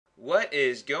What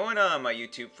is going on, my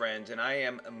YouTube friends? And I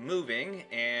am moving,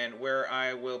 and where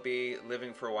I will be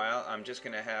living for a while, I'm just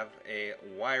going to have a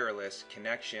wireless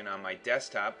connection on my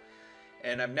desktop.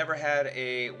 And I've never had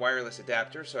a wireless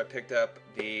adapter, so I picked up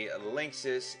the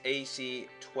Linksys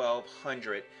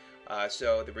AC1200.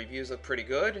 So the reviews look pretty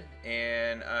good,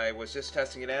 and I was just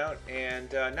testing it out,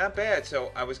 and not bad.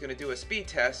 So I was going to do a speed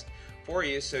test for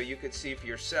you so you could see for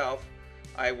yourself.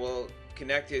 I will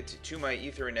connect it to my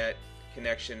Ethernet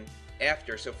connection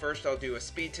after. So first I'll do a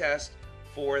speed test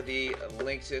for the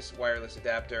Linksys wireless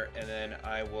adapter, and then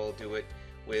I will do it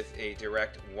with a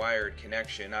direct wired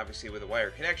connection. Obviously with a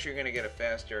wired connection you're going to get a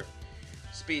faster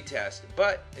speed test,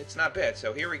 but it's not bad.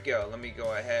 So here we go. Let me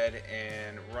go ahead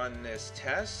and run this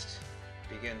test.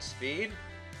 Begin speed.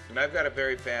 And I've got a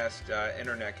very fast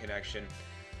internet connection,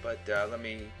 but let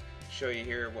me show you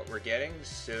here what we're getting.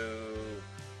 So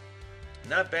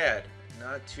not bad.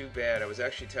 Not too bad. I was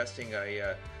actually testing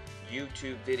a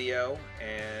YouTube video,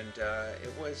 and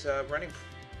it was running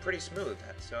pretty smooth.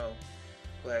 So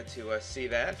glad to see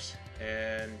that.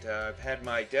 And I've had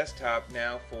my desktop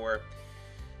now for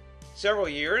several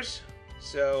years,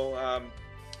 so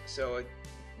it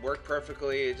worked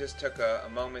perfectly. It just took a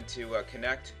moment to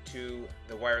connect to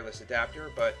the wireless adapter,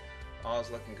 but all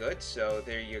is looking good. So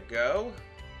there you go.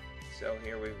 So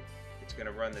here it's going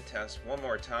to run the test one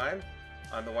more time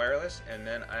on the wireless, and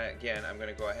then I'm going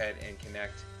to go ahead and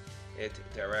connect it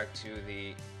direct to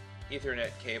the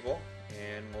Ethernet cable,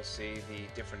 and we'll see the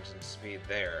difference in speed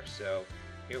there. So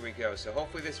here we go. So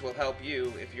hopefully this will help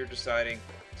you if you're deciding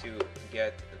to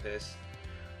get this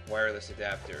wireless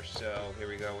adapter. So here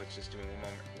we go. It's just doing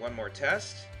one more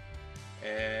test,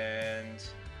 and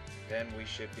then we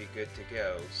should be good to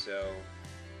go. So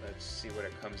let's see what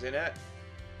it comes in at.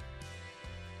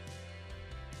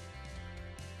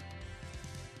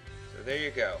 So there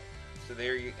you go. So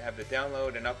there you have the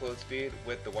download and upload speed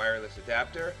with the wireless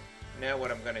adapter. Now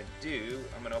what I'm going to do,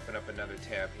 I'm going to open up another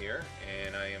tab here,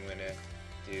 and I am going to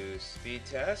do speed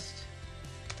test,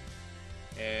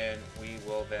 and we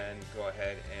will then go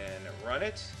ahead and run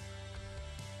it.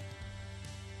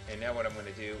 And now what I'm going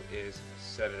to do is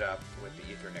set it up with the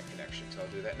Ethernet connection, so I'll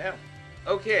do that now.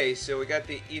 Okay, so we got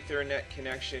the Ethernet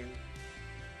connection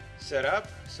set up,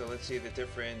 so let's see the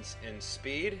difference in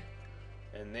speed.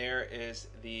 And there is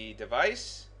the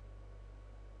device.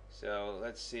 So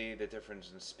let's see the difference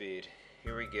in speed.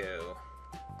 Here we go.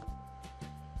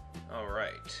 All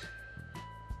right.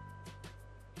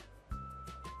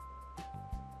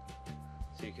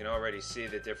 So you can already see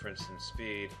the difference in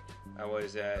speed. I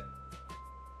was at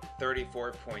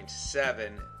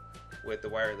 34.7 with the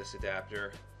wireless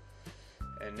adapter,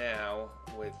 and now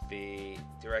with the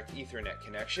direct Ethernet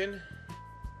connection.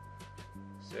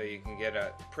 So you can get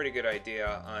a pretty good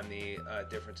idea on the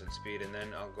difference in speed, and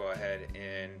then I'll go ahead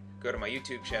and go to my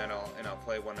YouTube channel and I'll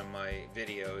play one of my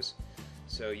videos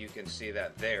so you can see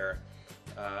that there.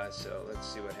 So let's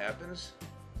see what happens.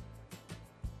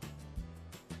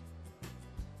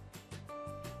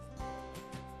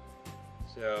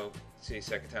 So see,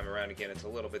 second time around again it's a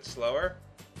little bit slower,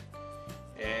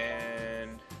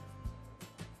 and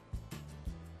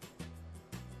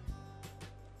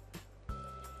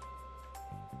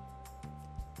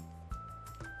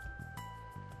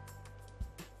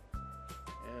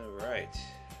Alright,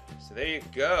 so there you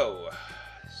go.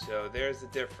 So there's the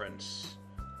difference.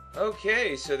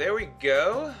 Okay, so there we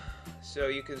go. So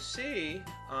you can see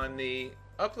on the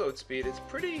upload speed it's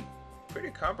pretty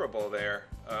comparable there.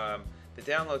 The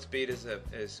download speed is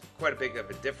quite a big of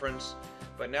a difference,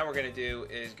 but now what we're going to do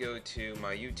is go to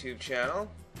my YouTube channel.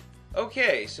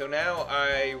 Okay, so now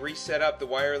I reset up the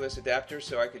wireless adapter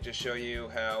so I could just show you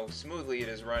how smoothly it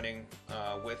is running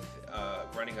with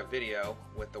running a video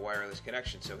with the wireless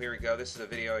connection. So here we go. This is a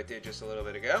video I did just a little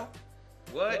bit ago.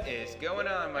 What is going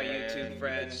on, my YouTube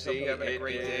friends? Hope you're having a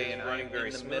great day, and running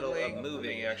very smoothly. Let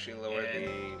me actually lower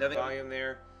the volume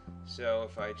there. So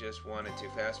if I just wanted to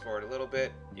fast forward a little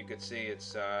bit, you could see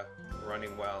it's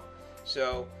running well.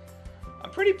 So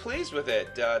I'm pretty pleased with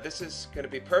it. This is going to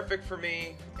be perfect for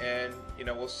me, and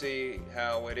we'll see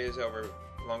how it is over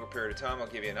a longer period of time. I'll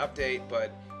give you an update,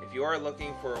 but if you are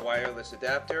looking for a wireless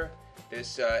adapter,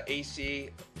 this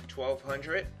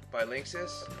AC1200 by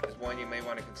Linksys is one you may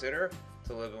want to consider. It's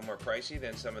a little bit more pricey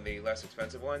than some of the less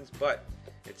expensive ones, but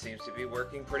it seems to be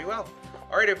working pretty well.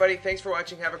 Alright everybody, thanks for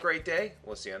watching. Have a great day.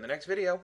 We'll see you on the next video.